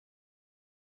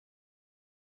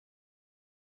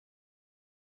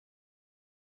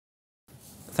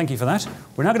thank you for that.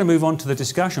 We're now going to move on to the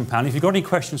discussion panel. If you've got any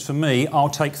questions for me, I'll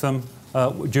take them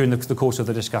during the course of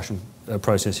the discussion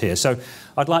process here. So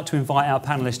I'd like to invite our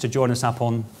panellists to join us up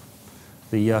on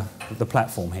the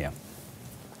platform here.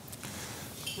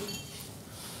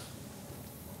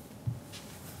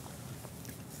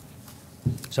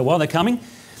 So while they're coming,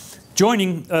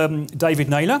 joining David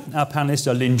Nayler, our panellists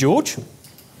are Lynn George.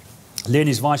 Lynn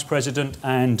is Vice President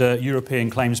and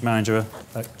European Claims Manager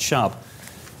at Chubb.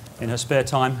 In her spare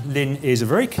time, Lynn is a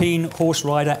very keen horse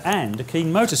rider and a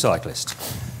keen motorcyclist.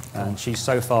 And she's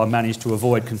so far managed to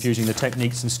avoid confusing the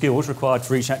techniques and skills required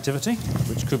for each activity,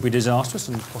 which could be disastrous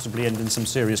and possibly end in some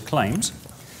serious claims.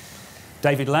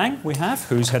 David Lang, we have,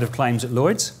 who's Head of Claims at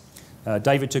Lloyd's.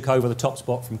 David took over the top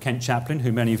spot from Kent Chaplin,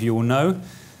 who many of you will know.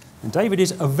 And David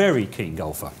is a very keen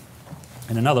golfer.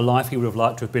 In another life, he would have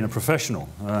liked to have been a professional.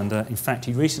 And in fact,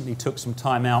 he recently took some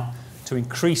time out to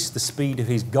increase the speed of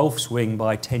his golf swing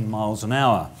by 10 miles an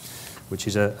hour, which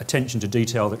is an attention to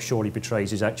detail that surely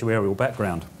betrays his actuarial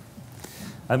background.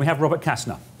 And we have Robert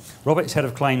Kastner. Robert's Head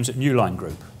of Claims at Newline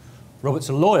Group. Robert's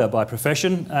a lawyer by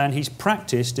profession, and he's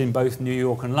practiced in both New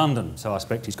York and London, so I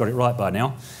expect he's got it right by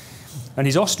now. And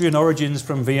his Austrian origins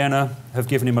from Vienna have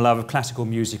given him a love of classical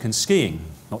music and skiing,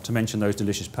 not to mention those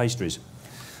delicious pastries.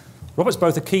 Robert's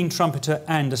both a keen trumpeter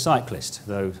and a cyclist,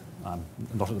 though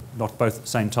not both at the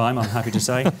same time, I'm happy to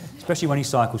say, especially when he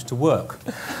cycles to work.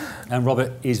 And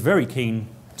Robert is very keen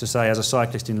to say, as a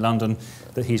cyclist in London,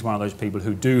 that he's one of those people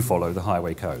who do follow the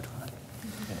highway code.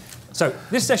 So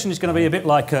this session is going to be a bit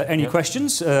like any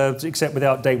questions, except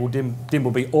without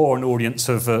Dimbleby or an audience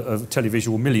of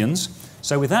televisual millions.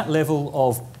 So with that level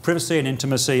of privacy and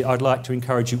intimacy, I'd like to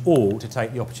encourage you all to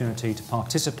take the opportunity to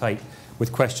participate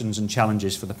with questions and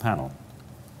challenges for the panel.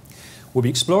 We'll be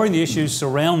exploring the issues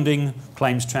surrounding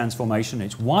claims transformation in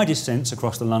its widest sense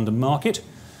across the London market.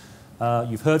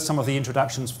 You've heard some of the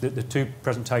introductions, the two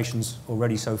presentations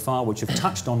already so far, which have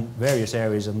touched on various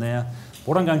areas in there.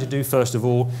 What I'm going to do first of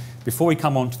all, before we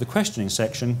come on to the questioning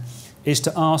section, is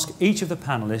to ask each of the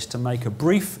panellists to make a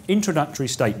brief introductory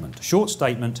statement, a short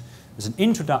statement as an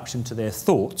introduction to their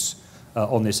thoughts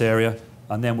on this area,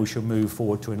 and then we shall move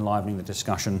forward to enlivening the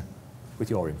discussion with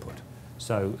your input.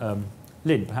 So,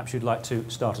 Lynn, perhaps you'd like to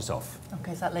start us off.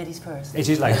 Okay, is that ladies first? It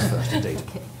is ladies first, indeed.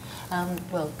 Okay.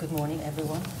 Well, good morning,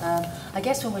 everyone. I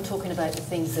guess when we're talking about the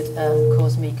things that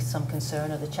cause me some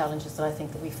concern, or the challenges that I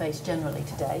think that we face generally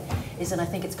today, is, and I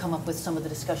think it's come up with some of the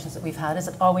discussions that we've had, is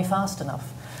that are we fast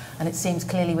enough? And it seems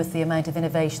clearly with the amount of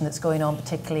innovation that's going on,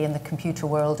 particularly in the computer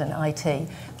world and IT,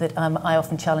 that I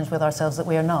often challenge with ourselves that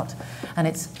we are not. And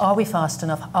it's, are we fast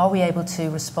enough? Are we able to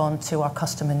respond to our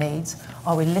customer needs?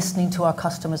 Are we listening to our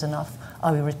customers enough?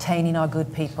 Are we retaining our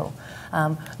good people?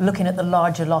 Looking at the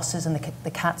larger losses and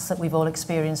the cats that we've all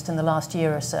experienced in the last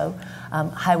year or so,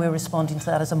 how we're responding to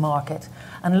that as a market,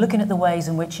 and looking at the ways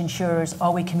in which insurers,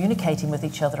 are we communicating with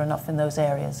each other enough in those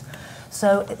areas?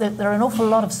 So there are an awful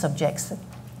lot of subjects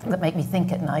that make me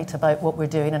think at night about what we're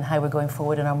doing and how we're going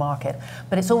forward in our market.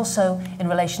 But it's also in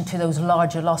relation to those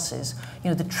larger losses,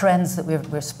 you know, the trends that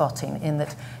we're spotting in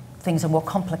that things are more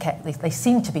complicated. They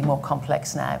seem to be more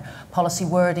complex now. Policy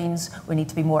wordings, we need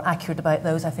to be more accurate about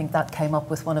those. I think that came up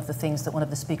with one of the things that one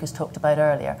of the speakers talked about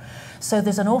earlier. So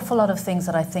there's an awful lot of things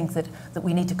that I think that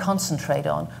we need to concentrate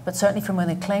on, but certainly from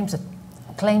when it claims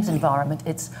environment,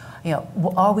 it's, you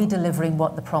know, are we delivering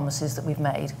what the promises that we've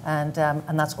made? And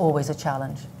that's always a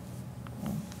challenge.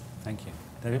 Thank you.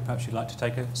 David, perhaps you'd like to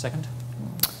take a second?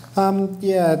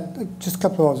 Yeah, just a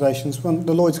couple of observations. One,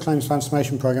 the Lloyd's Claims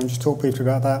Transformation Programme, just talk briefly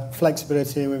about that.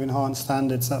 Flexibility with enhanced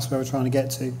standards, that's where we're trying to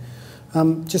get to.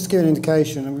 Just to give an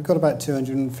indication, we've got about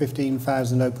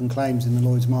 215,000 open claims in the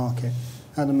Lloyd's market.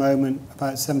 At the moment,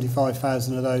 about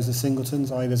 75,000 of those are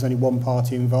singletons, i.e. there's only one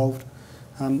party involved.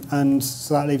 And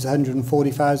so that leaves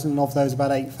 140,000, and of those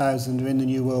about 8,000 are in the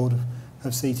new world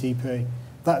of CTP.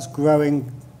 That's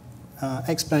growing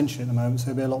exponentially at the moment, so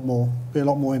there'll be a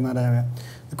lot more in that area.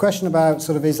 The question about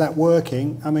sort of is that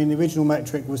working, I mean the original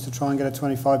metric was to try and get a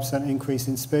 25% increase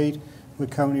in speed. We're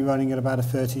currently running at about a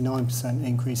 39%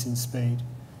 increase in speed.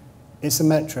 It's a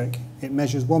metric, it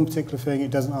measures one particular thing,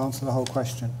 it doesn't answer the whole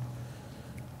question.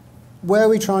 Where are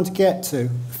we trying to get to?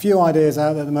 A few ideas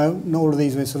out there at the moment, and all of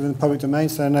these are sort of in the public domain,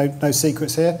 so no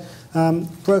secrets here.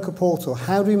 Broker portal,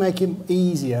 how do we make it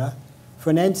easier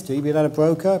for an entity, be that a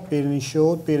broker, be it an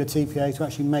insured, be it a TPA, to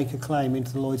actually make a claim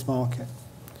into the Lloyd's market?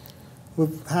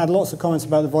 We've had lots of comments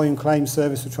about the volume claims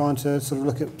service we're trying to sort of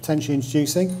look at potentially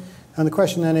introducing. And the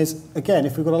question then is, again,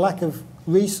 if we've got a lack of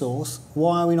resource,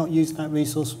 why are we not using that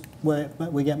resource where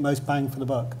we get most bang for the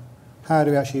buck? How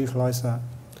do we actually utilise that?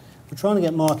 We're trying to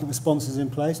get market responses in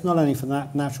place, not only for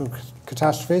natural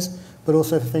catastrophes, but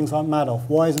also for things like Madoff.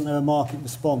 Why isn't there a market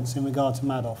response in regard to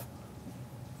Madoff?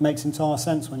 Makes entire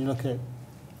sense when you look at it.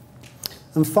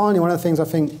 And finally, one of the things I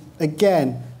think,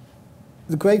 again,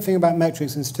 the great thing about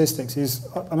metrics and statistics is,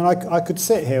 I mean, I could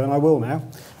sit here, and I will now,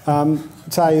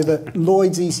 tell you that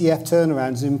Lloyd's ECF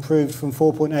turnaround has improved from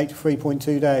 4.8 to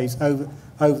 3.2 days over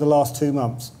the last 2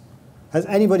 months. Has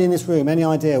anybody in this room any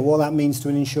idea what that means to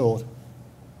an insured?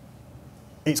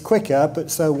 It's quicker,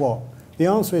 but so what? The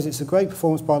answer is it's a great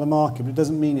performance by the market, but it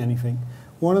doesn't mean anything.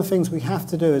 One of the things we have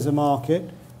to do as a market,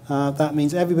 that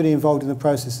means everybody involved in the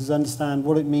process is understand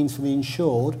what it means for the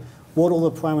insured, what all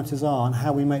the parameters are, and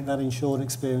how we make that insured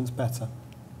experience better.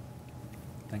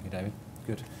 Thank you, David.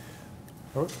 Good.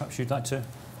 Robert, perhaps you'd like to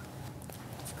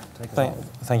take a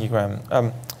Thank you, Graham.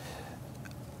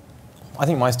 I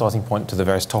think my starting point to the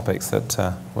various topics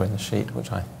that were in the sheet,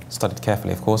 which I studied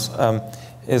carefully, of course,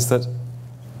 is that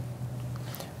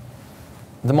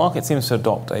the market seems to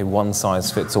adopt a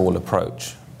one-size-fits-all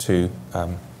approach to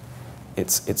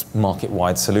its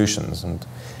market-wide solutions, and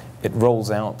it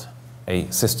rolls out a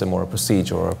system or a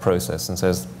procedure or a process and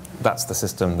says that's the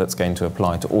system that's going to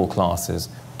apply to all classes,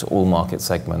 to all market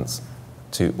segments,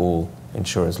 to all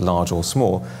insurers, large or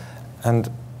small. And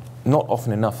not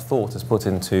often enough thought is put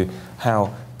into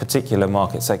how particular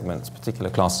market segments, particular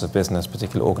classes of business,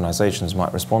 particular organisations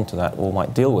might respond to that or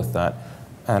might deal with that,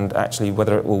 and actually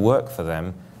whether it will work for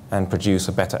them and produce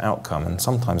a better outcome. And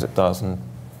sometimes it does, and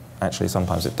actually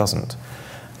sometimes it doesn't.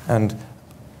 And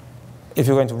if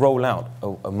you're going to roll out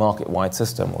a market-wide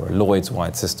system or a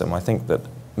Lloyd's-wide system, I think that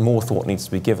more thought needs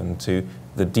to be given to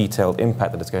the detailed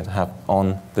impact that it's going to have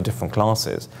on the different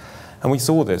classes. And we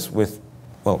saw this with,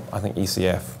 well, I think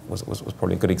ECF was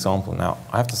probably a good example. Now,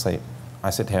 I have to say, I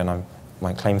sit here and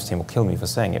my claims team will kill me for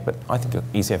saying it, but I think that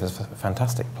ECF is a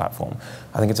fantastic platform.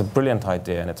 I think it's a brilliant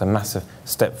idea and it's a massive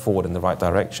step forward in the right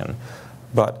direction.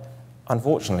 But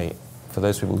unfortunately, for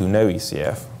those people who know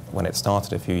ECF, when it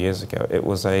started a few years ago, it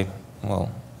was a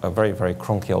very, very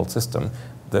cronky old system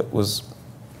that was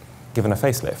given a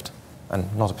facelift,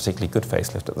 and not a particularly good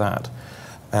facelift at that.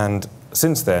 And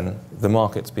since then, the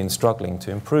market's been struggling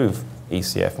to improve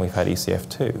ECF, and we've had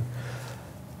ECF2.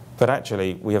 But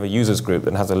actually, we have a users group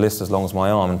that has a list as long as my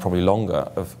arm, and probably longer,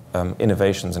 of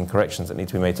innovations and corrections that need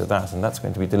to be made to that, and that's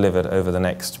going to be delivered over the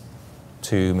next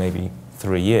 2, maybe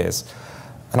 3 years.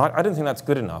 And I don't think that's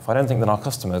good enough. I don't think that our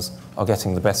customers are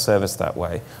getting the best service that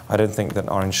way. I don't think that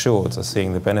our insureds are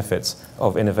seeing the benefits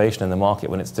of innovation in the market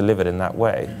when it's delivered in that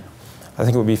way. I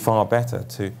think it would be far better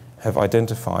to have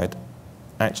identified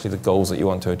actually the goals that you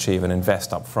want to achieve and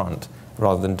invest up front,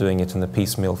 rather than doing it in the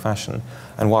piecemeal fashion.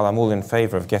 And while I'm all in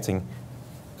favour of getting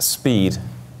speed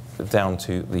down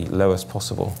to the lowest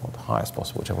possible, or the highest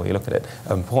possible, whichever way you look at it,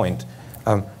 point,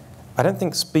 I don't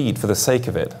think speed for the sake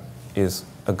of it is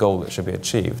a goal that should be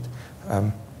achieved.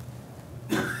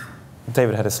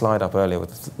 David had a slide up earlier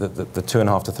with the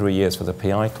 2.5 to 3 years for the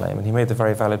PI claim, and he made the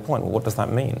very valid point. Well, what does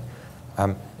that mean?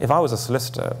 If I was a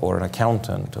solicitor or an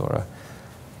accountant or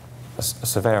a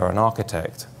surveyor or an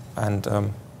architect,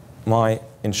 and my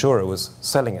insurer was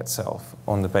selling itself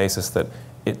on the basis that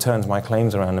it turns my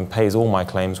claims around and pays all my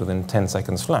claims within 10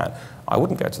 seconds flat, I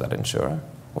wouldn't go to that insurer.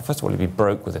 Well, first of all, he'd be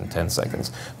broke within 10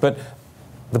 seconds. But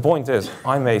the point is,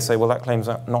 I may say, well, that claim's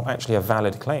not actually a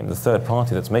valid claim. The third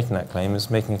party that's making that claim is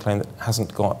making a claim that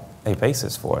hasn't got a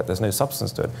basis for it. There's no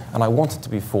substance to it. And I want it to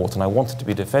be fought, and I want it to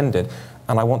be defended,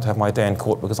 and I want to have my day in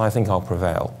court because I think I'll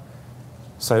prevail.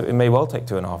 So it may well take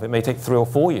 2.5. It may take 3 or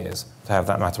 4 years to have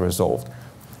that matter resolved.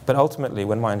 But ultimately,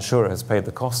 when my insurer has paid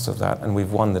the costs of that and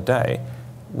we've won the day,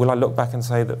 will I look back and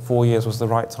say that 4 years was the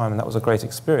right time and that was a great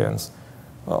experience?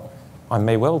 Well, I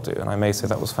may well do, and I may say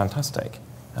that was fantastic.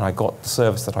 And I got the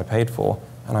service that I paid for,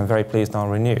 and I'm very pleased I'll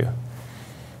renew.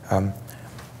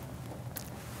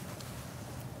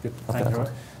 Good. Thank you.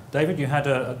 David, you had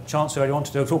a chance earlier on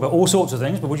to talk about all sorts of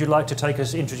things, but would you like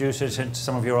to introduce us into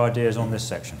some of your ideas on this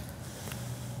section?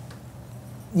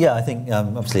 Yeah, I think,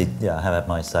 obviously, yeah, I have had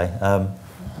my say.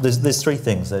 There's 3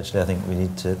 things, actually, I think we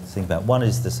need to think about. One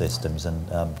is the systems and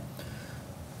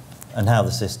how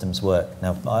the systems work.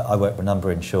 Now, I work with a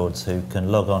number of insureds who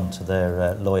can log on to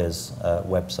their lawyers'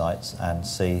 websites and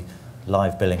see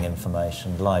live billing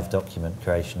information, live document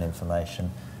creation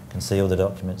information, can see all the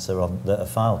documents that are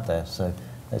filed there. So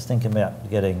let's think about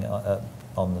getting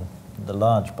on the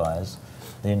large buyers,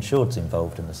 the insureds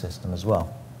involved in the system as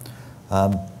well.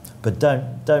 But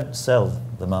don't sell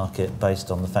the market based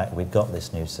on the fact we've got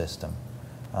this new system.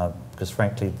 Because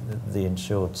frankly, the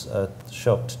insureds are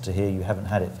shocked to hear you haven't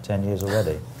had it for 10 years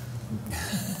already.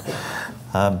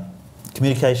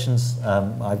 Communications,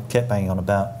 I kept banging on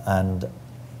about, and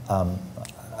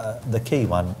the key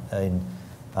one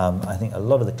I think a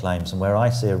lot of the claims, and where I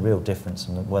see a real difference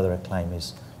in whether a claim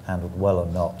is handled well or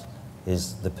not,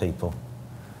 is the people.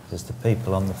 It's the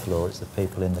people on the floor, it's the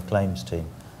people in the claims team.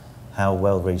 How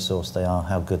well resourced they are,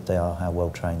 how good they are, how well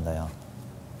trained they are.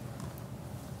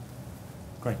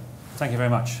 Great. Thank you very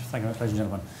much. Thank you very much, ladies and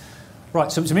gentlemen.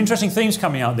 Right, some interesting themes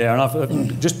coming out there, and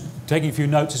I've just taking a few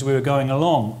notes as we were going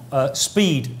along.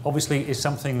 Speed, obviously, is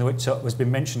something which has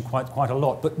been mentioned quite a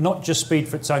lot, but not just speed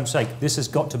for its own sake. This has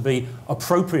got to be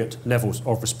appropriate levels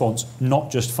of response,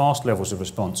 not just fast levels of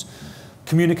response.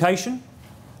 Communication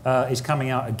is coming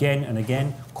out again and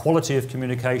again. Quality of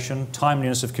communication,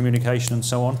 timeliness of communication, and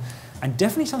so on. And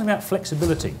definitely something about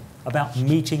flexibility, about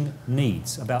meeting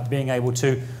needs, about being able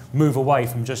to move away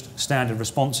from just standard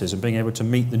responses and being able to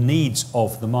meet the needs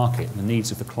of the market and the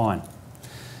needs of the client.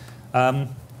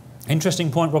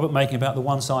 Interesting point Robert making about the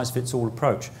one-size-fits-all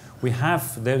approach.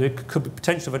 There could be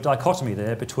potential of a dichotomy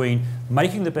there between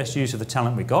making the best use of the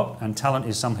talent we got, and talent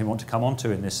is something we want to come on to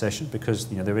in this session, because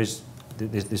there's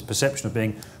this perception of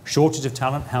being shortage of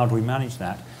talent. How do we manage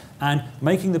that? And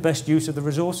making the best use of the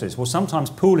resources. Well, sometimes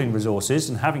pooling resources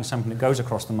and having something that goes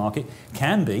across the market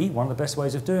can be one of the best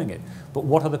ways of doing it. But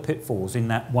what are the pitfalls in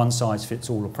that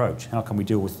one-size-fits-all approach? How can we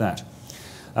deal with that?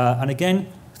 And again,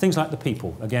 things like the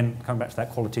people. Again, coming back to that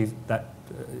quality,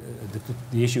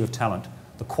 the issue of talent.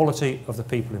 The quality of the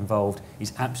people involved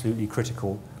is absolutely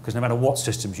critical, because no matter what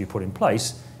systems you put in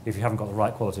place, if you haven't got the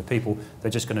right quality of people, they're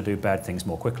just going to do bad things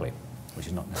more quickly, which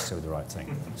is not necessarily the right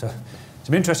thing. So,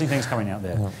 some interesting things coming out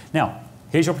there. Yeah. Now,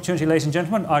 here's your opportunity, ladies and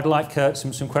gentlemen. I'd like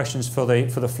some questions for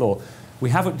the floor. We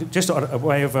have just a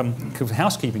way of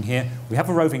housekeeping here. We have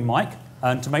a roving mic,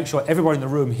 and to make sure everybody in the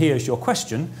room hears your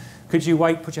question, could you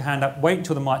put your hand up, wait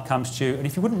until the mic comes to you, and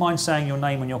if you wouldn't mind saying your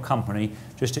name and your company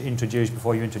just to introduce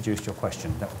before you introduced your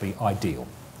question, that would be ideal.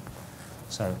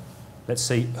 So, let's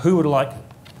see who would like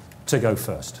to go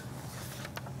first.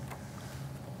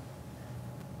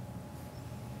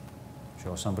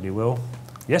 Sure, somebody will.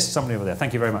 Yes, somebody over there.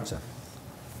 Thank you very much, sir.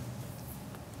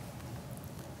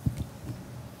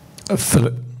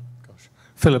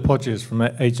 Philip Hodges from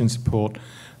Agent Support.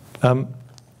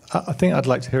 I think I'd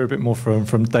like to hear a bit more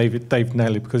from Dave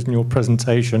Nayler, because in your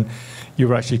presentation you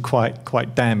were actually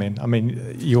quite damning. I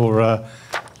mean, your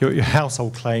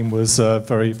household claim was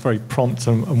very prompt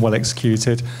and well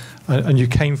executed, and you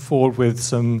came forward with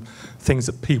some things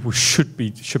that people should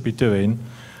be doing.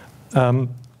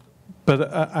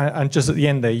 But just at the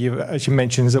end there, you actually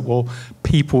mentioned that, well,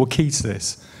 people are key to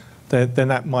this. Then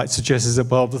that might suggest is that,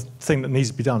 well, the thing that needs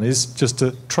to be done is just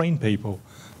to train people.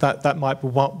 That might be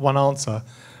one answer.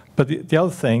 But the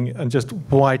other thing, and just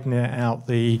widening out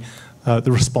the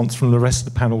response from the rest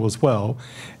of the panel as well,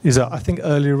 is that I think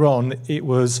earlier on it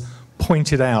was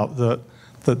pointed out that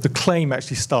the claim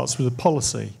actually starts with a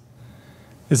policy.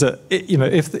 Is that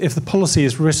if the policy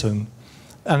is written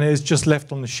and it is just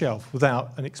left on the shelf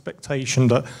without an expectation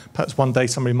that perhaps one day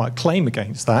somebody might claim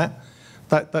against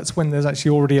that's when there's actually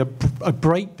already a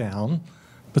breakdown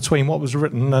between what was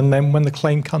written and then when the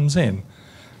claim comes in.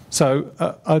 So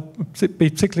I'd be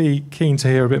particularly keen to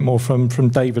hear a bit more from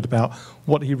David about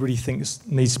what he really thinks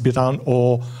needs to be done,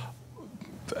 or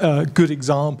good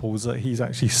examples that he's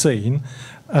actually seen,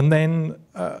 and then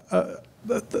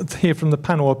hear from the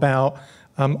panel about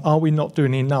are we not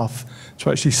doing enough to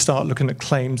actually start looking at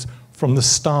claims from the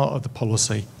start of the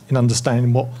policy in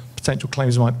understanding what potential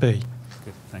claims might be.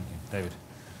 Good, thank you. David.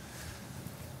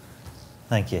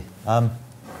 Thank you.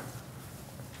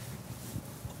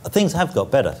 Things have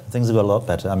got better. Things have got a lot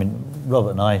better. I mean,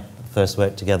 Robert and I first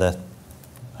worked together,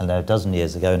 I don't know, a dozen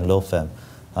years ago in a law firm,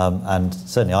 and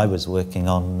certainly I was working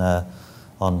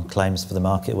on claims for the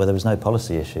market where there was no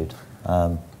policy issued,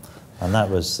 and that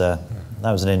was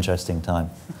an interesting time.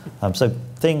 So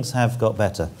things have got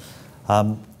better.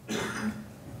 How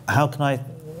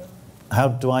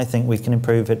do I think we can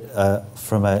improve it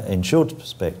from an insured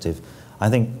perspective? I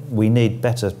think we need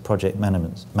better project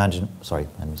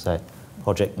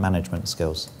project management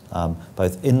skills,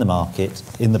 both in the market,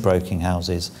 in the broking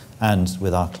houses, and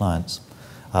with our clients.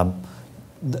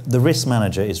 The risk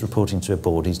manager is reporting to a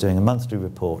board. He's doing a monthly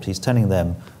report. He's telling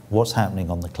them what's happening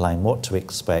on the claim, what to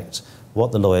expect,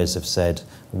 what the lawyers have said,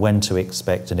 when to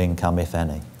expect an income, if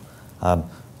any.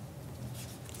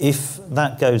 If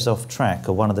that goes off track,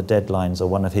 or one of the deadlines or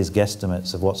one of his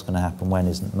guesstimates of what's going to happen when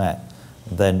isn't met,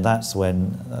 then that's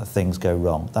when things go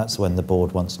wrong. That's when the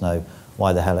board wants to know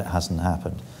why the hell it hasn't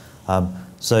happened.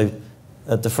 So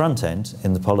at the front end,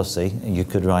 in the policy, you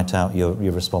could write out your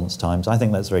response times. I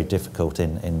think that's very difficult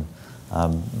in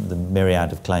the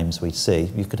myriad of claims we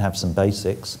see. You could have some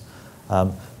basics.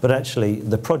 But actually,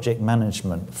 the project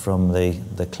management from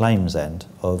the claims end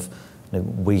of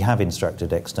we have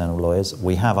instructed external lawyers.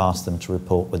 We have asked them to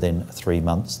report within 3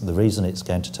 months. The reason it's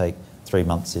going to take 3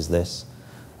 months is this.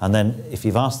 And then if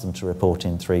you've asked them to report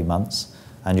in 3 months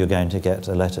and you're going to get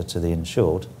a letter to the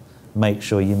insured, make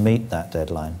sure you meet that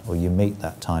deadline or you meet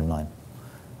that timeline.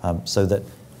 So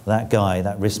that guy,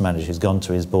 that risk manager who's gone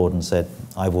to his board and said,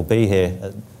 I will be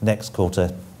here next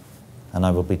quarter and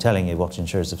I will be telling you what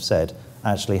insurers have said,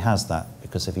 actually has that,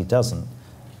 because if he doesn't,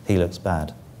 he looks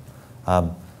bad.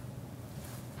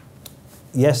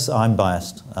 Yes, I'm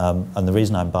biased, and the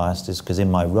reason I'm biased is because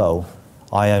in my role,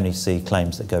 I only see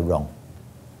claims that go wrong.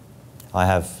 I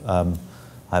have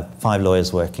 5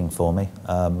 lawyers working for me,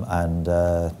 and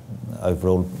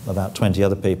overall about 20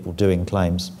 other people doing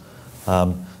claims.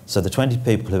 So the 20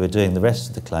 people who are doing the rest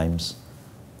of the claims,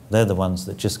 they're the ones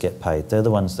that just get paid. They're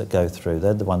the ones that go through.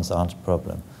 They're the ones that aren't a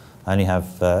problem. I only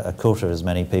have a quarter as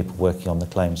many people working on the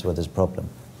claims where there's a problem.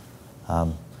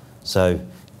 So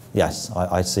yes,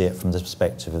 I see it from the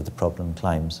perspective of the problem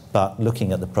claims. But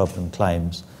looking at the problem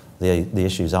claims, the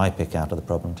issues I pick out of the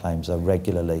problem claims are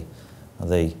regularly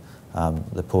the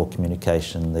poor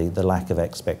communication, the lack of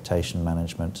expectation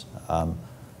management,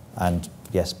 and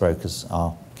yes, brokers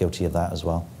are guilty of that as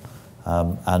well.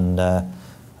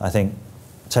 I think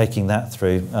taking that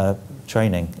through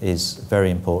training is very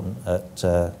important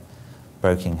at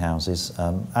broking houses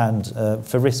and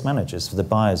for risk managers, for the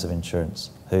buyers of insurance,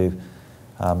 who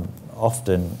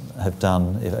often have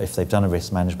done, if they've done a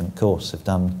risk management course, have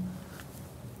done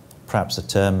perhaps a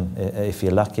term, if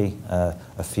you're lucky,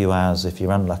 a few hours if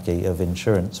you're unlucky, of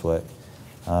insurance work,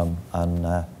 and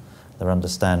their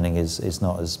understanding is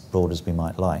not as broad as we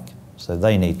might like. So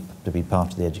they need to be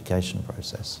part of the education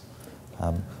process.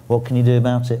 What can you do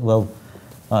about it? Well,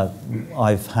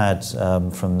 I've had,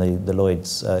 from the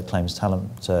Lloyd's Claims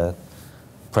Talent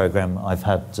programme, I've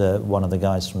had one of the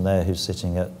guys from there who's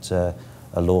sitting at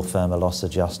a law firm, a loss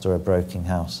adjuster, a broking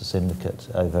house, a syndicate,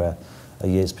 over a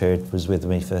year's period, was with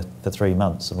me for 3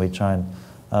 months, and we try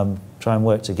and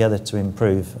work together to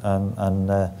improve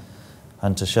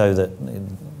and to show that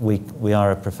we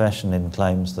are a profession in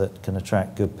claims that can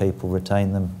attract good people,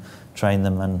 retain them, train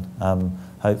them, and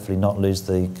hopefully not lose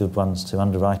the good ones to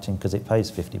underwriting, because it pays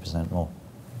 50% more.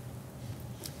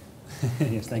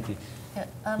 Yes, thank you. Yeah,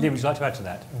 Lynn, would you like to add to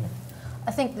that?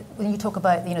 I think that when you talk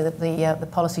about, you know, the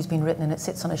policy's been written and it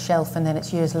sits on a shelf and then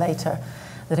it's years later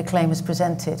that a claim is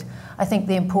presented. I think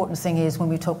the important thing is, when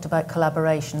we talked about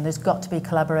collaboration, there's got to be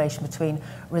collaboration between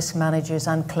risk managers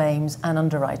and claims and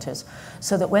underwriters,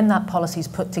 so that when that policy is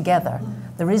put together,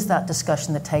 there is that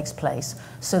discussion that takes place,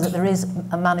 so that there is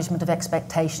a management of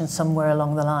expectations somewhere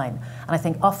along the line. And I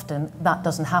think often that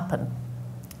doesn't happen.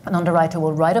 An underwriter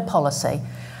will write a policy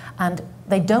and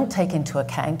they don't take into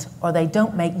account, or they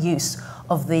don't make use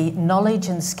of the knowledge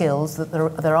and skills that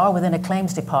there are within a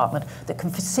claims department that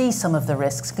can see some of the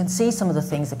risks, can see some of the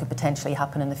things that could potentially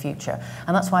happen in the future.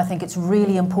 And that's why I think it's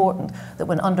really important that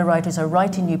when underwriters are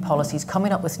writing new policies,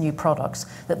 coming up with new products,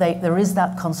 that there is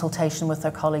that consultation with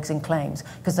their colleagues in claims,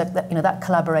 because that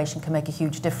collaboration can make a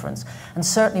huge difference. And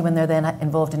certainly when they're then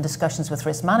involved in discussions with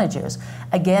risk managers,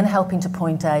 again helping to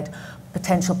point out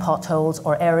potential potholes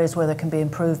or areas where there can be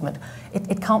improvement,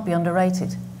 it can't be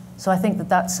underrated. So I think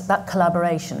that's that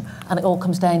collaboration, and it all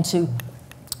comes down to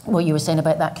what you were saying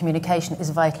about that communication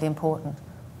is vitally important.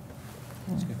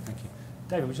 That's good, thank you.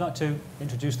 David, would you like to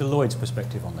introduce the Lloyd's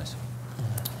perspective on this?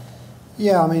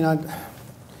 Yeah, I mean,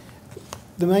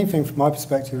 the main thing from my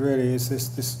perspective really is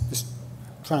this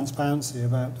transparency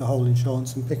about the whole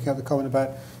insurance, and picking up the comment about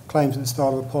claims at the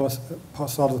start of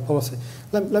the policy.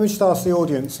 Let me just ask the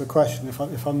audience a question,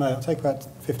 if I may. I'll take about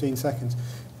 15 seconds.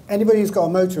 Anybody who's got a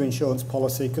motor insurance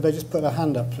policy, could they just put their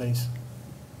hand up, please?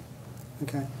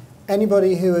 Okay.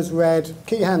 Anybody who has read,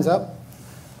 keep your hands up.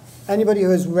 Anybody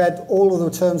who has read all of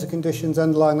the terms and conditions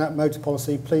underlying that motor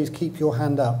policy, please keep your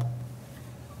hand up.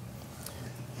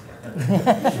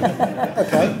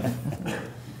 Okay.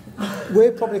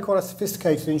 We're probably quite a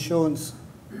sophisticated insurance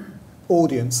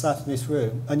audience sat in this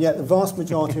room, and yet the vast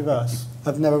majority of us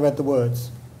have never read the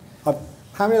words. How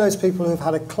many of those people who have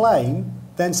had a claim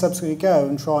then subsequently go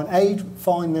and try and A,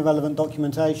 find the relevant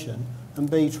documentation,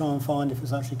 and B, try and find if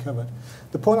it's actually covered?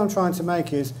 The point I'm trying to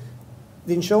make is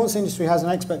the insurance industry has an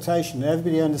expectation that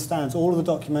everybody understands all of the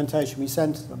documentation we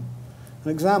send to them. An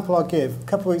example I'll give, a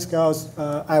couple of weeks ago I was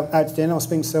out to dinner, I was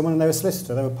speaking to someone, and they were a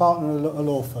solicitor, they were a partner in a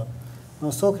law firm. And I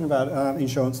was talking about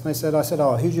insurance, and I said,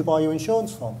 oh, who do you buy your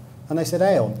insurance from? And they said,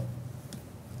 Aon.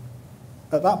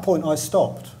 At that point I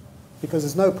stopped, because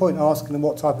there's no point asking them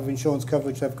what type of insurance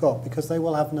coverage they've got, because they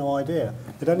will have no idea.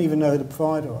 They don't even know who the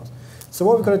provider was. So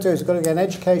what we've got to do is we've got to get an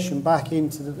education back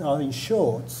into our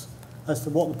insureds as to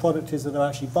what the product is that they're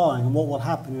actually buying and what will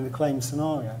happen in a claim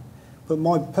scenario. But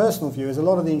my personal view is a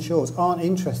lot of the insurers aren't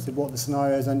interested what the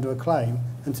scenario is under a claim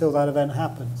until that event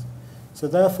happens. So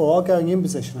therefore, our going in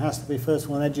position has to be, first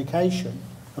of all, an education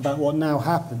about what now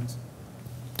happens.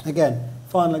 Again,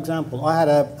 final example, I had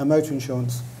a motor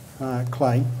insurance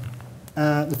claim.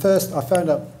 I phoned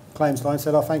up claims line,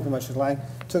 said, thank you very much for the claim,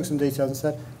 took some details and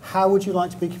said, how would you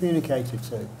like to be communicated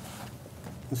to?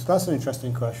 And so that's an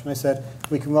interesting question. They said,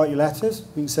 we can write you letters,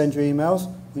 we can send you emails,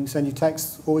 we can send you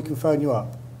texts, or we can phone you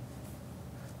up.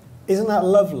 Isn't that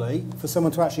lovely for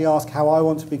someone to actually ask how I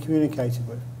want to be communicated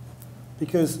with?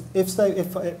 Because if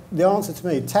the answer to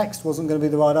me, text wasn't going to be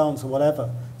the right answer, whatever.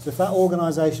 So if that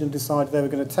organisation decided they were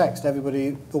going to text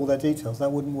everybody all their details,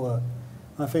 that wouldn't work.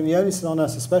 And I think the onus is on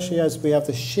us, especially as we have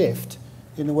the shift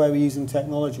in the way we're using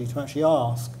technology, to actually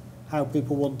ask how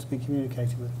people want to be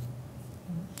communicated with.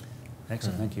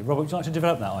 Excellent, thank you. Robert, would you like to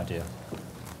develop that idea?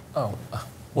 Oh,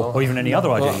 or even any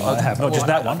other idea you might have, not just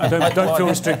that one. Don't feel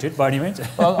restricted by any means.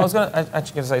 Well, I was actually going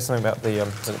to say something about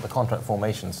the contract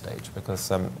formation stage,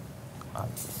 because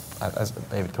as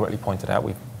David correctly pointed out,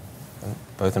 we've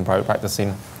both in private practice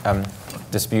seen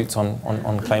disputes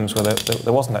on claims where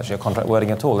there wasn't actually a contract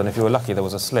wording at all, and if you were lucky there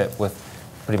was a slip with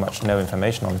pretty much no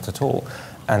information on it at all.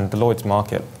 And the Lloyd's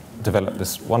market developed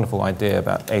this wonderful idea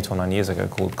about 8 or 9 years ago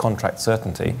called contract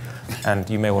certainty, and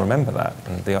you may well remember that.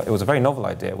 And it was a very novel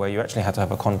idea where you actually had to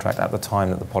have a contract at the time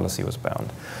that the policy was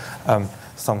bound,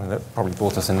 something that probably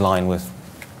brought us in line with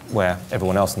where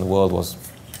everyone else in the world was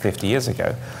 50 years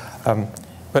ago.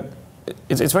 But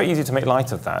it's very easy to make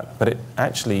light of that, but it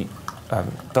actually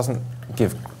doesn't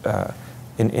give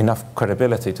enough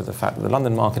credibility to the fact that the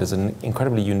London market is an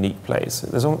incredibly unique place.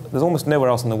 There's almost nowhere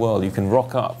else in the world you can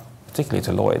rock up, particularly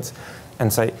to Lloyd's,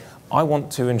 and say, I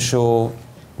want to insure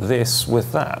this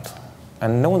with that.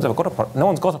 And no one's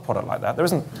got a product like that. There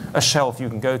isn't a shelf you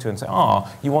can go to and say,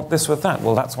 you want this with that?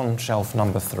 Well, that's on shelf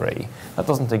number 3. That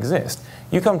doesn't exist.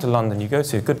 You come to London, you go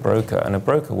to a good broker, and a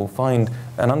broker will find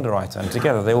an underwriter, and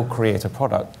together they will create a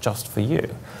product just for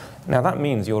you. Now, that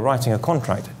means you're writing a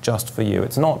contract just for you.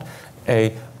 It's not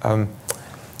a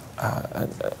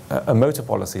motor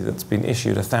policy that's been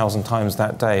issued 1,000 times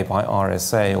that day by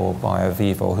RSA or by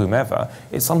Aviva or whomever.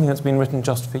 It's something that's been written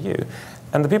just for you.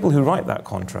 And the people who write that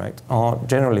contract are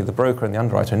generally the broker and the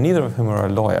underwriter, neither of whom are a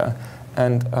lawyer,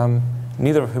 and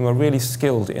neither of whom are really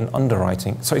skilled in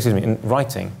in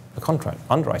writing the contract.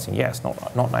 Underwriting, yes,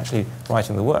 not actually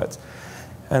writing the words.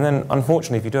 And then,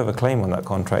 unfortunately, if you do have a claim on that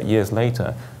contract years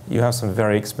later, you have some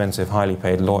very expensive, highly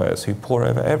paid lawyers who pore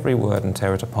over every word and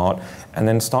tear it apart, and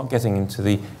then start getting into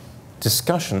the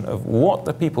discussion of what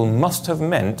the people must have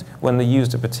meant when they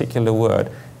used a particular word,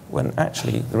 when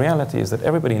actually the reality is that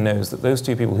everybody knows that those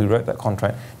two people who wrote that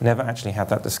contract never actually had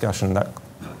that discussion,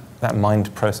 that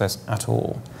mind process at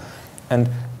all. And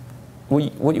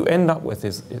what you end up with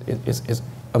is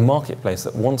a marketplace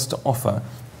that wants to offer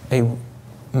a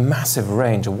massive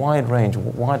range, a wide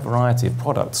variety of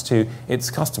products to its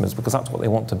customers because that's what they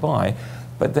want to buy,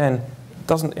 but then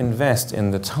doesn't invest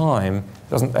in the time,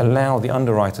 doesn't allow the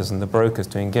underwriters and the brokers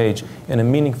to engage in a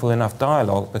meaningful enough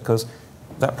dialogue, because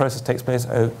that process takes place,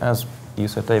 as you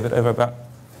said, David, over about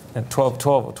 12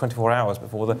 or 24 hours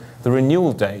before the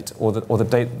renewal date or the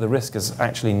date that the risk is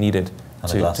actually needed.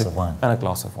 And a glass of wine. And a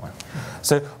glass of wine.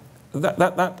 So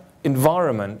that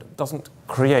environment doesn't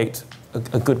create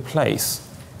a good place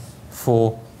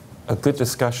for a good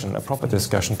discussion, a proper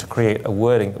discussion, to create a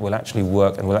wording that will actually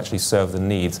work and will actually serve the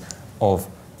needs of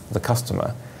the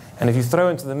customer. And if you throw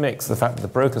into the mix the fact that the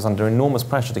broker's under enormous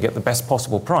pressure to get the best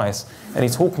possible price, and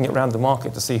he's hawking it around the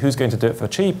market to see who's going to do it for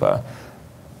cheaper,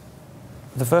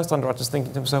 the first underwriter's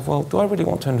thinking to himself, well, do I really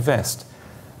want to invest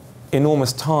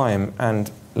enormous time and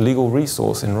legal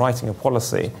resource in writing a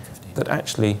policy that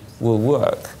actually will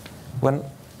work when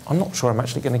I'm not sure I'm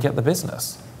actually going to get the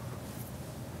business?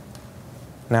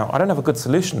 Now, I don't have a good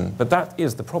solution, but that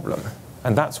is the problem.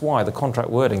 And that's why the contract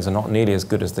wordings are not nearly as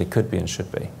good as they could be and should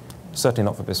be. Certainly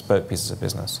not for bespoke pieces of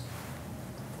business.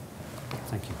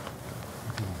 Thank you.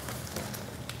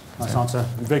 Nice answer.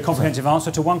 A very comprehensive answer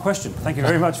to one question. Thank you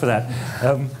very much for that.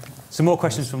 Some more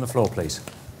questions from the floor, please.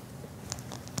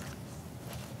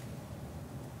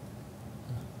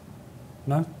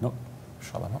 No? Not?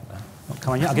 Shall I not now? Not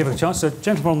coming yet. I'll give it a chance. So,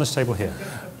 gentleman on this table here.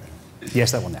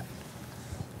 Yes, that one there.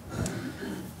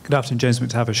 Good afternoon, James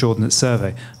McTavish, Ordnance Survey.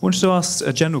 I wanted to ask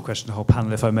a general question to the whole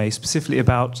panel, if I may, specifically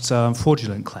about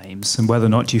fraudulent claims and whether or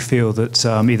not you feel that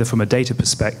either from a data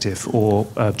perspective or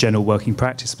a general working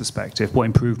practice perspective, what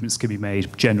improvements can be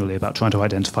made generally about trying to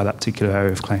identify that particular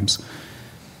area of claims.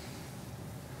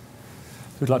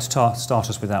 Who'd like to start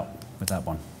us with that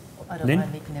one? I don't Lynn?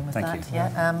 mind leaping in with Thank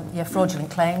that. you. Yeah,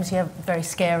 fraudulent claims, very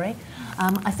scary.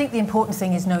 I think the important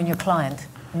thing is knowing your client,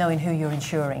 knowing who you're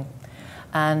insuring.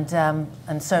 And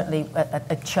certainly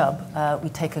at Chubb, we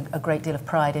take a great deal of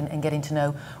pride in getting to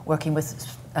know, working with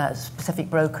specific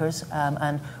brokers,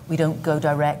 and we don't go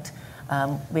direct.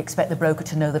 We expect the broker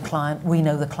to know the client. We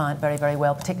know the client very, very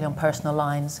well, particularly on personal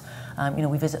lines.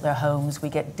 We visit their homes, we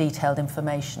get detailed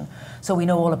information. So we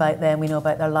know all about them, we know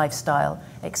about their lifestyle,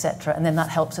 etc. And then that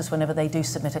helps us whenever they do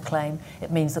submit a claim.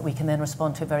 It means that we can then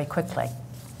respond to it very quickly.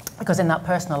 Because in that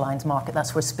personal lines market,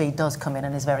 that's where speed does come in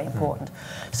and is very important.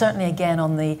 Certainly, again,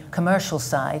 on the commercial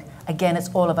side, again, it's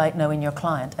all about knowing your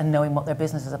client and knowing what their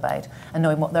business is about and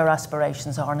knowing what their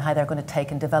aspirations are and how they're going to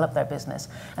take and develop their business.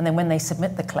 And then when they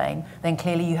submit the claim, then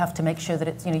clearly you have to make sure that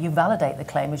it's, you validate the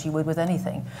claim as you would with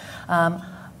anything.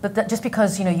 But that just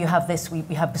because you have this, we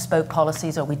have bespoke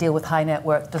policies or we deal with high net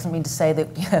worth doesn't mean to say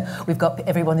that we've got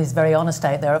everyone who's very honest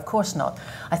out there. Of course not.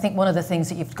 I think one of the things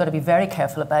that you've got to be very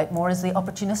careful about more is the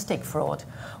opportunistic fraud,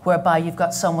 whereby you've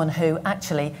got someone who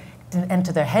actually didn't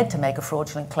enter their head to make a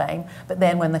fraudulent claim, but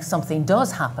then when something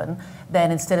does happen,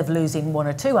 then instead of losing 1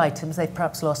 or 2 items, they've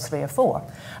perhaps lost 3 or 4,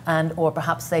 or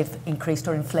perhaps they've increased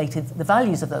or inflated the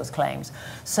values of those claims.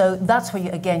 So that's where,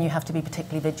 you have to be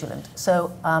particularly vigilant.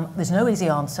 So there's no easy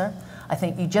answer. I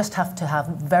think you just have to have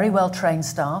very well-trained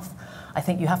staff. I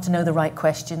think you have to know the right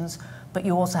questions, but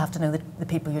you also have to know the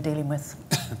people you're dealing with.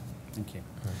 Thank you.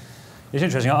 It's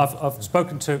interesting. I've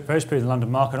spoken to various people in the London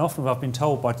market, and often I've been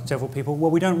told by several people, well,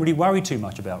 we don't really worry too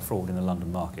much about fraud in the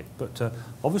London market. But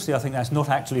obviously, I think that's not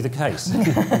actually the case.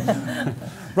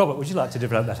 Robert, would you like to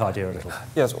develop that idea a little?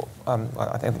 Yes,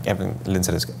 I think everything Lynn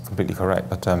said is completely correct.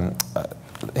 But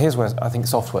here's where I think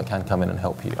software can come in and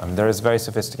help you. There is very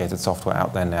sophisticated software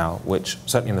out there now, which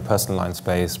certainly in the personal line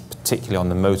space, particularly on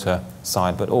the motor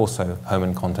side, but also home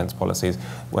and contents policies,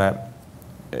 where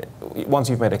once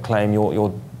you've made a claim,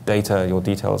 your data, your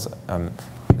details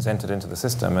is entered into the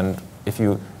system, and if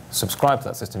you subscribe to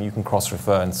that system, you can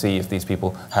cross-refer and see if these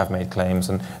people have made claims,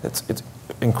 and it's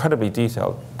incredibly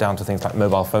detailed down to things like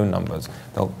mobile phone numbers.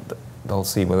 They'll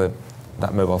see whether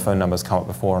that mobile phone number's come up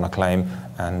before on a claim,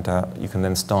 and you can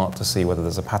then start to see whether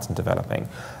there's a pattern developing.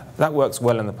 That works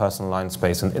well in the personal line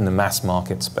space and in the mass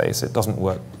market space. It doesn't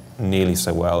work nearly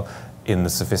so well in the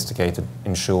sophisticated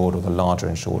insured or the larger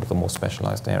insured or the more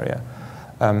specialized area.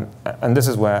 And this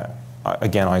is where,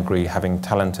 again, I agree, having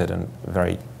talented and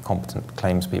very competent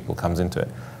claims people comes into it.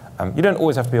 You don't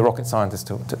always have to be a rocket scientist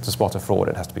to spot a fraud,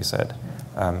 it has to be said.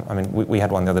 We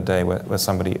had one the other day where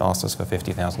somebody asked us for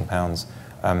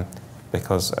 £50,000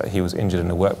 because he was injured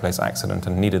in a workplace accident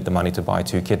and needed the money to buy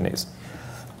 2 kidneys.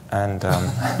 And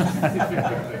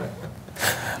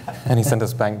and he sent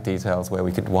us bank details where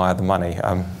we could wire the money.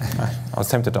 I was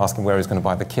tempted to ask him where he was going to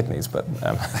buy the kidneys, but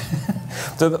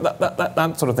so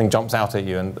that sort of thing jumps out at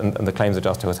you, and the claims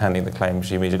adjuster who was handling the claim,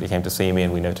 she immediately came to see me,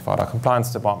 and we notified our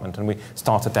compliance department, and we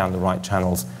started down the right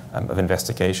channels of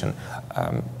investigation.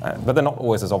 But they're not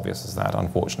always as obvious as that,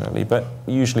 unfortunately, but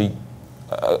usually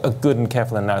a good and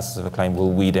careful analysis of a claim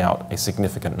will weed out a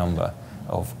significant number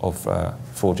of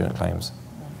fraudulent claims.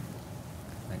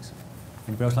 Thanks.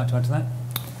 Anybody else like to add to that?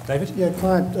 David? Yeah, can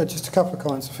I add just a couple of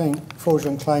comments? I think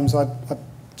fraudulent claims,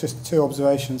 just 2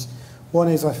 observations. One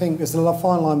is, I think there's a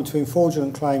fine line between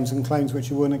fraudulent claims and claims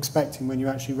which you weren't expecting when you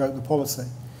actually wrote the policy.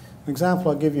 An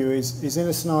example I'll give you is in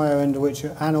a scenario under which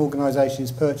an organisation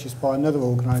is purchased by another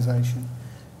organisation,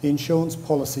 the insurance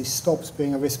policy stops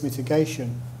being a risk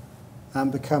mitigation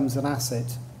and becomes an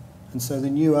asset. And so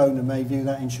the new owner may view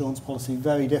that insurance policy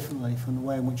very differently from the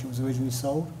way in which it was originally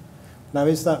sold. Now,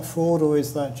 is that fraud or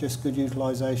is that just good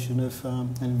utilisation of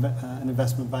an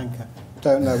investment banker?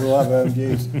 Don't know, we'll have our own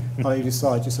views on either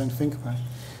side, just something to think about.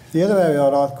 The other area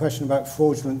I'd ask a question about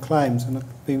fraudulent claims, and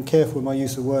I've been careful with my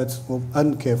use of words, or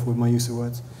uncareful with my use of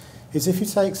words, is if you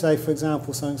take, say, for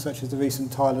example, something such as the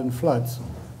recent Thailand floods,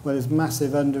 where there's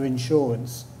massive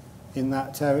underinsurance in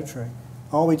that territory,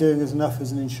 are we doing enough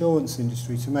as an insurance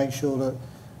industry to make sure that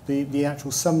the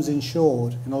actual sums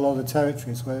insured in a lot of the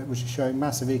territories which are showing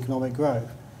massive economic growth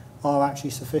are actually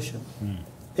sufficient?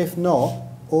 If not,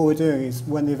 all we're doing is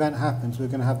when the event happens, we're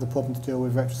going to have the problem to deal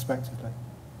with retrospectively.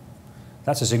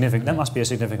 That must be a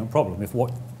significant problem if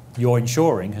what you're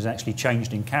insuring has actually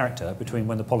changed in character between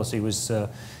when the policy was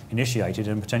initiated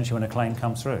and potentially when a claim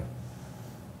comes through.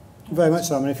 Very much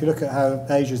so. If you look at how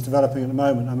Asia's developing at the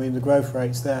moment, the growth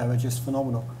rates there are just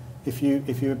phenomenal. If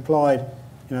you applied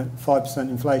 5%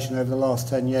 inflation over the last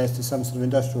 10 years to some sort of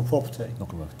industrial property,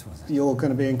 you're going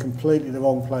to be in completely the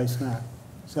wrong place now.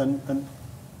 So, and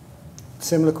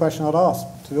similar question I'd ask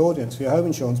to the audience for your home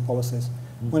insurance policies.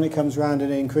 When it comes around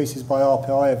and it increases by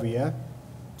RPI every year,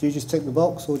 Do you just tick the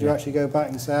box, or do you actually go back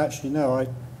and say, actually, no, I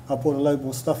bought a load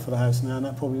more stuff for the house now, and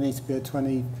that probably needs to be a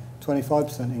 25%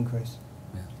 increase?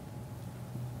 Yeah.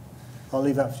 I'll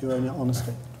leave that for your own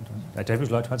honesty. David, would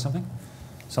you like to add something?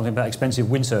 Something about expensive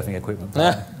windsurfing equipment?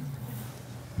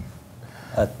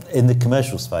 In the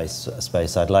commercial space,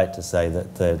 I'd like to say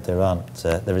that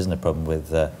there isn't a problem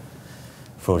with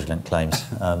fraudulent claims.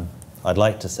 I'd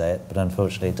like to say it, but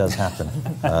unfortunately it does happen.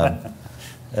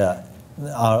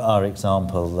 Our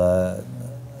example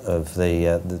of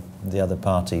the other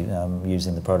party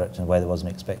using the product in a way that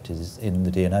wasn't expected is in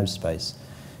the D&O space,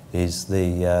 is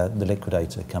the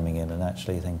liquidator coming in and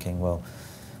actually thinking, well,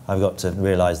 I've got to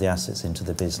realise the assets into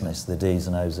the business. The Ds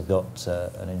and Os have got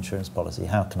an insurance policy.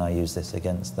 How can I use this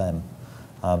against them?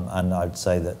 And I'd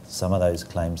say that some of those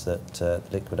claims that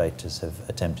liquidators have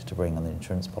attempted to bring on the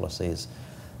insurance policy is,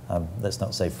 let's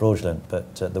not say fraudulent,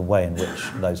 but the way in which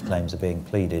those claims are being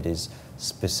pleaded is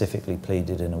specifically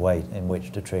pleaded in a way in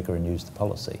which to trigger and use the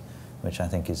policy, which I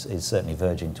think is certainly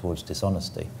verging towards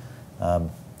dishonesty.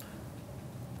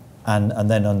 And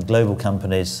then on global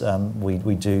companies,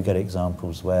 we do get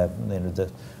examples where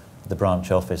the branch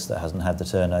office that hasn't had the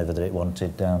turnover that it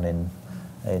wanted down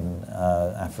in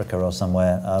Africa or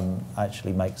somewhere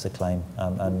actually makes a claim,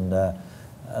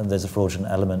 and there's a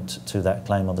fraudulent element to that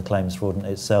claim, or the claim's fraudulent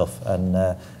itself.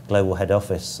 And global head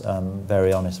office,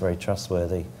 very honest, very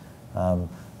trustworthy,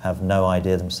 have no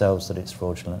idea themselves that it's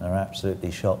fraudulent, and are absolutely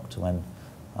shocked when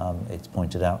it's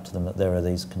pointed out to them that there are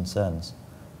these concerns.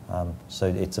 So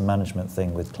it's a management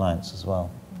thing with clients as well.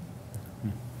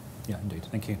 Yeah, indeed.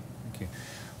 Thank you. Thank you.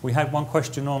 We had one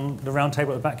question on the round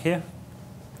table at the back here.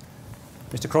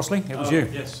 Mr. Crossley, it was you.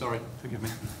 Yes, sorry, forgive me.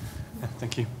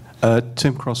 Thank you.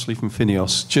 Tim Crossley from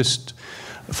Fineos. Just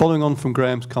following on from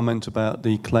Graham's comment about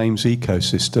the claims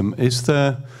ecosystem, is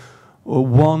there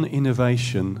one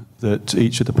innovation that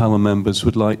each of the panel members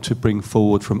would like to bring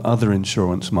forward from other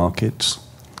insurance markets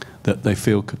that they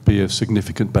feel could be of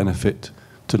significant benefit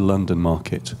to the London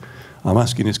market? I'm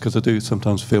asking this because I do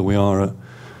sometimes feel we are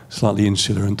slightly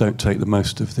insular and don't take the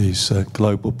most of these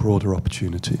global, broader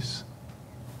opportunities.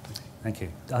 Thank you.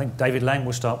 I think David Lang,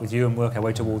 will start with you and work our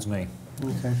way towards me.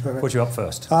 Okay, perfect. Put you up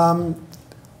first. I'm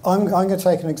going to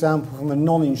take an example from a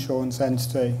non-insurance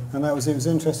entity, and it was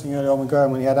interesting earlier on with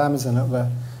Graham when he had Amazon up there.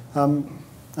 And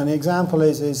the example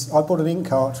is I bought an ink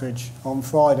cartridge on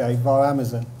Friday via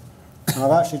Amazon, and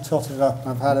I've actually totted it up, and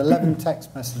I've had 11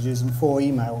 text messages and 4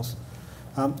 emails.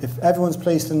 If everyone's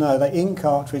pleased to know, that ink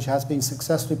cartridge has been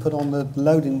successfully put on the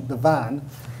van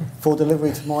for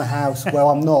delivery to my house, where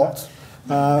I'm not,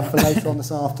 for later on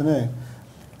this afternoon.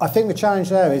 I think the challenge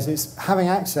there is having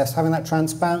access, having that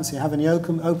transparency, having the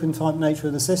open type nature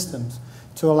of the systems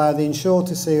to allow the insured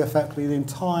to see effectively the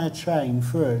entire chain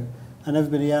through and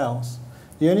everybody else.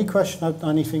 The only question I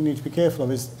think we need to be careful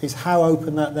of is how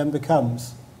open that then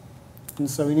becomes. And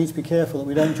so we need to be careful that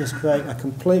we don't just create a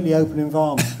completely open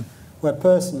environment where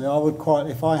personally I would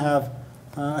if I have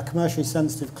a commercially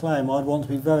sensitive claim, I'd want to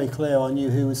be very clear I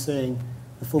knew who was seeing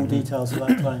the full details of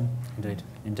that claim. Indeed,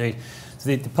 indeed.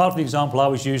 So the part of the example I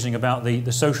was using about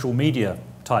the social media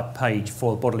type page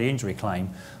for a bodily injury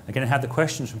claim, again, I had the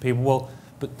questions from people, well,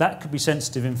 but that could be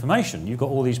sensitive information. You've got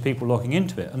all these people logging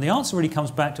into it. And the answer really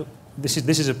comes back to, this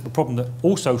is a problem that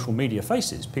all social media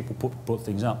faces. People put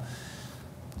things up.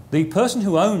 The person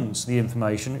who owns the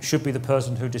information should be the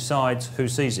person who decides who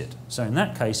sees it. So in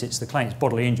that case, it's the claim, it's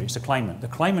bodily injury, it's the claimant. The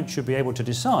claimant should be able to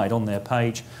decide on their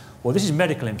page, well, this is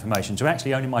medical information, so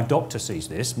actually only my doctor sees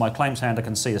this. My claims handler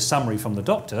can see a summary from the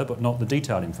doctor, but not the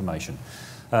detailed information.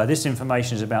 This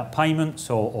information is about payments,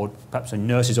 or perhaps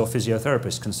nurses or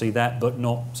physiotherapists can see that, but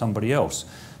not somebody else.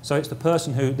 So it's the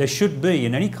person who, there should be,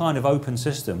 in any kind of open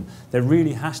system, there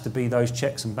really has to be those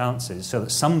checks and balances so that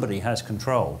somebody has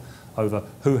control over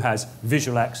who has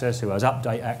visual access, who has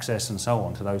update access, and so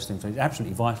on to those things. It's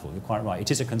absolutely vital, you're quite right.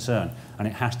 It is a concern, and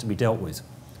it has to be dealt with.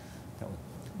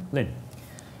 Lynn.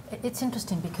 It's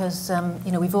interesting because,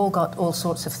 we've all got all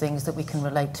sorts of things that we can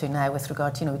relate to now with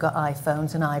regard to, we've got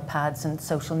iPhones and iPads and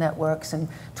social networks and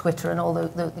Twitter and all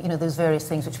those various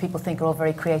things which people think are all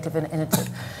very creative and innovative.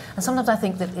 And sometimes I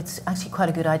think that it's actually quite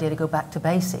a good idea to go back to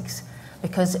basics.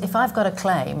 Because if I've got a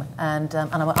claim, and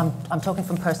I'm talking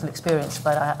from personal experience,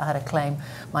 but I had a claim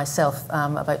myself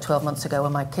about 12 months ago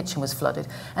when my kitchen was flooded,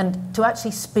 and to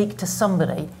actually speak to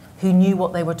somebody who knew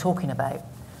what they were talking about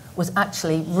was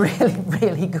actually really,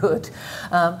 really good.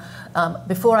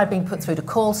 Before I'd been put through to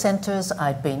call centres,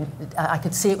 I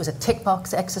could see it was a tick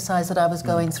box exercise that I was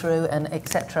going through, and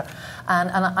etc.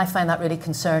 And I find that really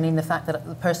concerning, the fact that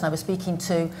the person I was speaking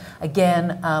to,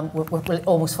 again, were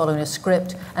almost following a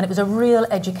script. And it was a real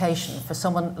education for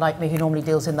someone like me who normally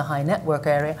deals in the high network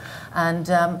area, and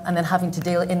then having to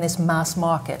deal in this mass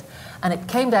market. And it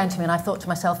came down to me, and I thought to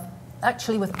myself,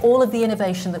 actually, with all of the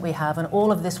innovation that we have and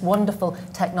all of this wonderful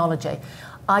technology,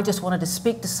 I just wanted to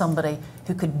speak to somebody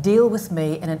who could deal with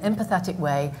me in an empathetic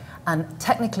way and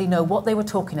technically know what they were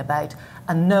talking about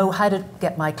and know how to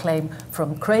get my claim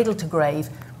from cradle to grave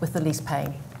with the least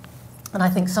pain. And I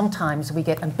think sometimes we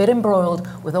get a bit embroiled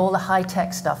with all the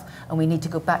high-tech stuff, and we need to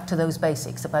go back to those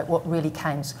basics about what really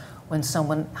counts when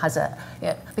someone has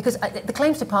because the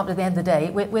claims department, at the end of the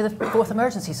day, we're the fourth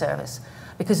emergency service.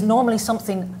 Because normally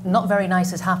something not very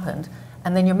nice has happened,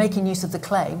 and then you're making use of the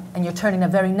claim, and you're turning a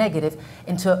very negative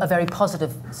into a very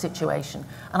positive situation.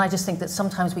 And I just think that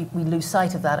sometimes we lose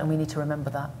sight of that, and we need to remember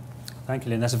that. Thank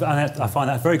you, Lynn. I find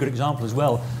that a very good example as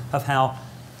well of how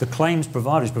the claims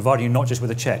provider is providing you not just with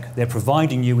a check, they're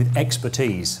providing you with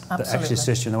expertise that actually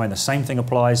assists you in the way. And the same thing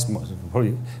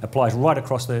probably applies right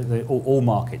across all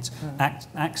markets.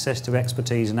 Access to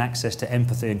expertise and access to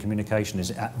empathy and communication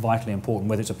is vitally important,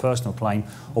 whether it's a personal claim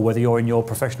or whether you're in your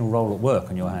professional role at work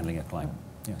and you're handling a claim.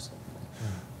 Yes.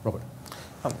 Robert.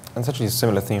 It's actually a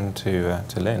similar theme to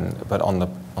Lynn, but on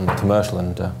the commercial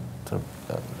and sort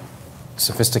of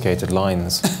sophisticated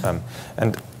lines.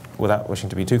 And without wishing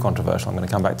to be too controversial, I'm going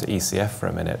to come back to ECF for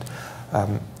a minute.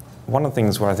 One of the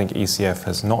things where I think ECF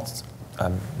has not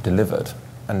delivered,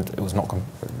 and it was not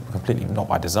completely not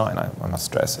by design, I must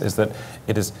stress, is that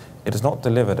it has not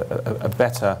delivered a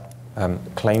better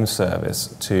claim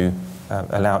service to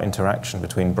allow interaction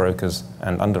between brokers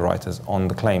and underwriters on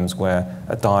the claims where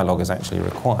a dialogue is actually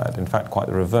required. In fact, quite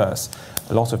the reverse.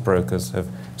 A lot of brokers have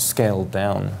scaled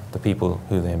down the people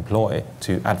who they employ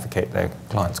to advocate their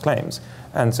clients' claims,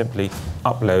 and simply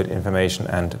upload information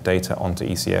and data onto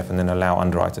ECF and then allow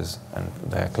underwriters and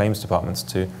their claims departments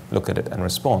to look at it and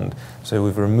respond. So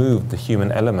we've removed the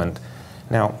human element.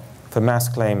 Now, for mass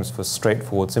claims, for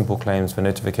straightforward, simple claims, for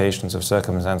notifications of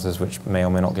circumstances which may or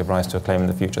may not give rise to a claim in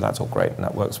the future, that's all great and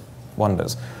that works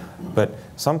wonders. But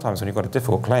sometimes when you've got a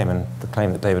difficult claim, and the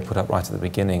claim that David put up right at the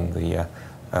beginning, the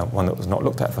one that was not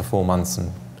looked at for 4 months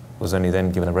and was only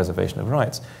then given a reservation of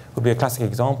rights, would be a classic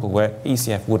example where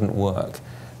ECF wouldn't work.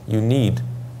 You need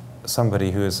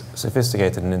somebody who is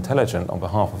sophisticated and intelligent on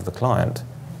behalf of the client,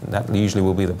 and that usually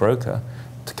will be the broker,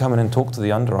 to come in and talk to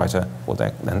the underwriter, or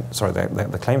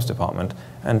the claims department,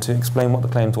 and to explain what the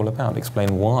claim's all about,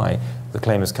 explain why the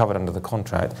claim is covered under the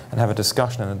contract, and have a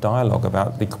discussion and a dialogue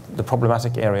about the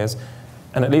problematic areas,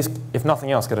 and at least, if nothing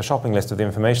else, get a shopping list of the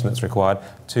information that's required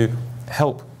to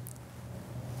help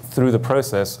through the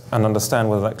process and understand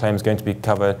whether that claim is going to be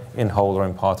covered in whole or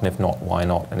in part, and if not, why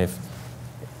not, and if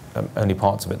only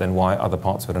parts of it, then why other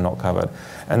parts of it are not covered.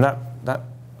 And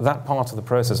that part of the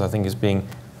process, I think, is being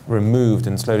removed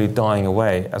and slowly dying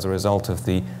away as a result of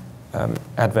the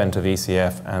advent of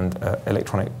ECF and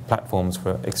electronic platforms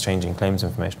for exchanging claims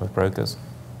information with brokers.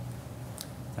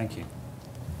 Thank you.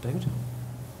 David?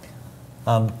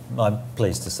 I'm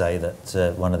pleased to say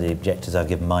that one of the objectives I've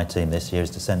given my team this year is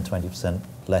to send 20%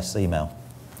 less email.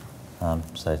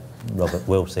 So Robert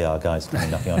will see our guys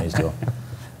coming knocking on his door.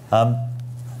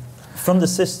 From the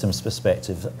systems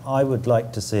perspective, I would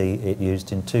like to see it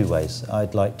used in two ways.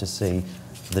 I'd like to see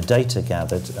the data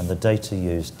gathered and the data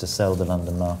used to sell the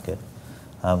London market.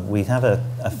 We have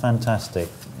a fantastic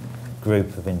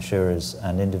group of insurers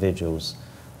and individuals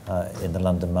in the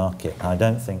London market. I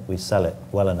don't think we sell it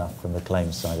well enough from the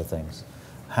claims side of things.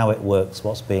 How it works,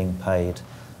 what's being paid,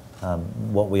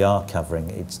 what we are covering,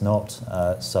 it's not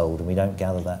sold, and we don't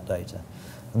gather that data.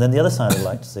 And then the other side I'd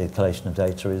like to see the collation of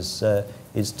data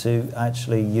is to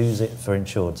actually use it for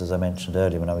insureds, as I mentioned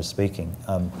earlier when I was speaking.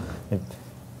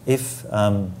 If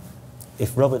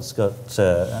Robert's got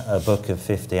a book of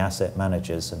 50 asset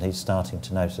managers and he's starting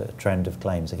to notice a trend of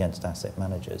claims against asset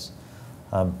managers,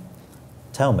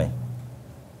 tell me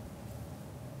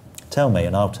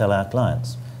and I'll tell our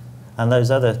clients. And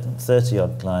those other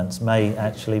 30-odd clients may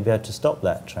actually be able to stop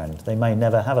that trend. They may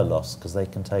never have a loss because they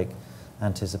can take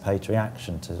anticipatory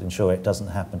action to ensure it doesn't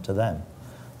happen to them.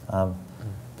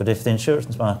 But if the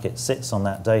insurance market sits on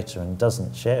that data and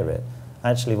doesn't share it,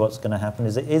 actually what's going to happen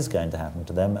is it is going to happen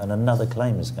to them and another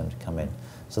claim is going to come in.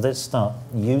 So let's start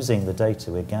using the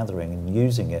data we're gathering and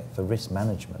using it for risk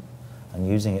management and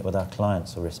using it with our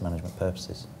clients for risk management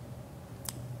purposes.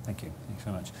 Thank you. Thanks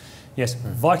very much. Yes,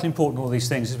 vitally important, all these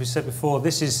things. As we said before,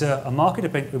 this is a market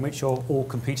in which you're all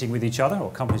competing with each other, or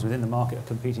companies within the market are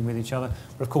competing with each other.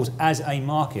 But of course, as a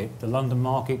market, the London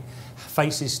market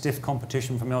faces stiff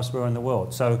competition from elsewhere in the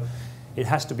world. So it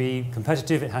has to be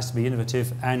competitive, it has to be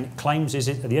innovative, and claims is,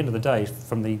 at the end of the day,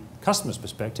 from the customer's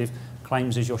perspective,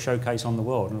 claims is your showcase on the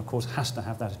world, and of course has to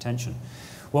have that attention.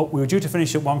 Well, we were due to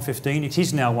finish at 1:15. It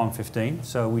is now 1:15,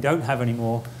 so we don't have any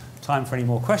more time for any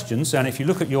more questions. And if you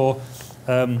look at your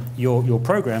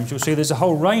programs, you'll see there's a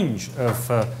whole range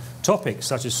of topics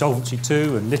such as Solvency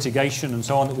II and litigation and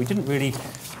so on that we didn't really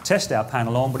test our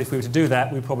panel on, but if we were to do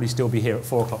that, we'd probably still be here at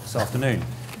 4 o'clock this afternoon.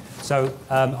 So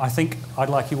I think I'd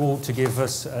like you all to give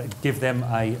them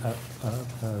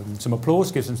some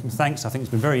applause, give them some thanks. I think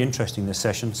it's been very interesting, this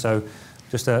session. So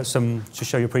just to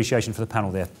show your appreciation for the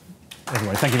panel there.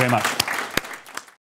 Anyway, thank you very much.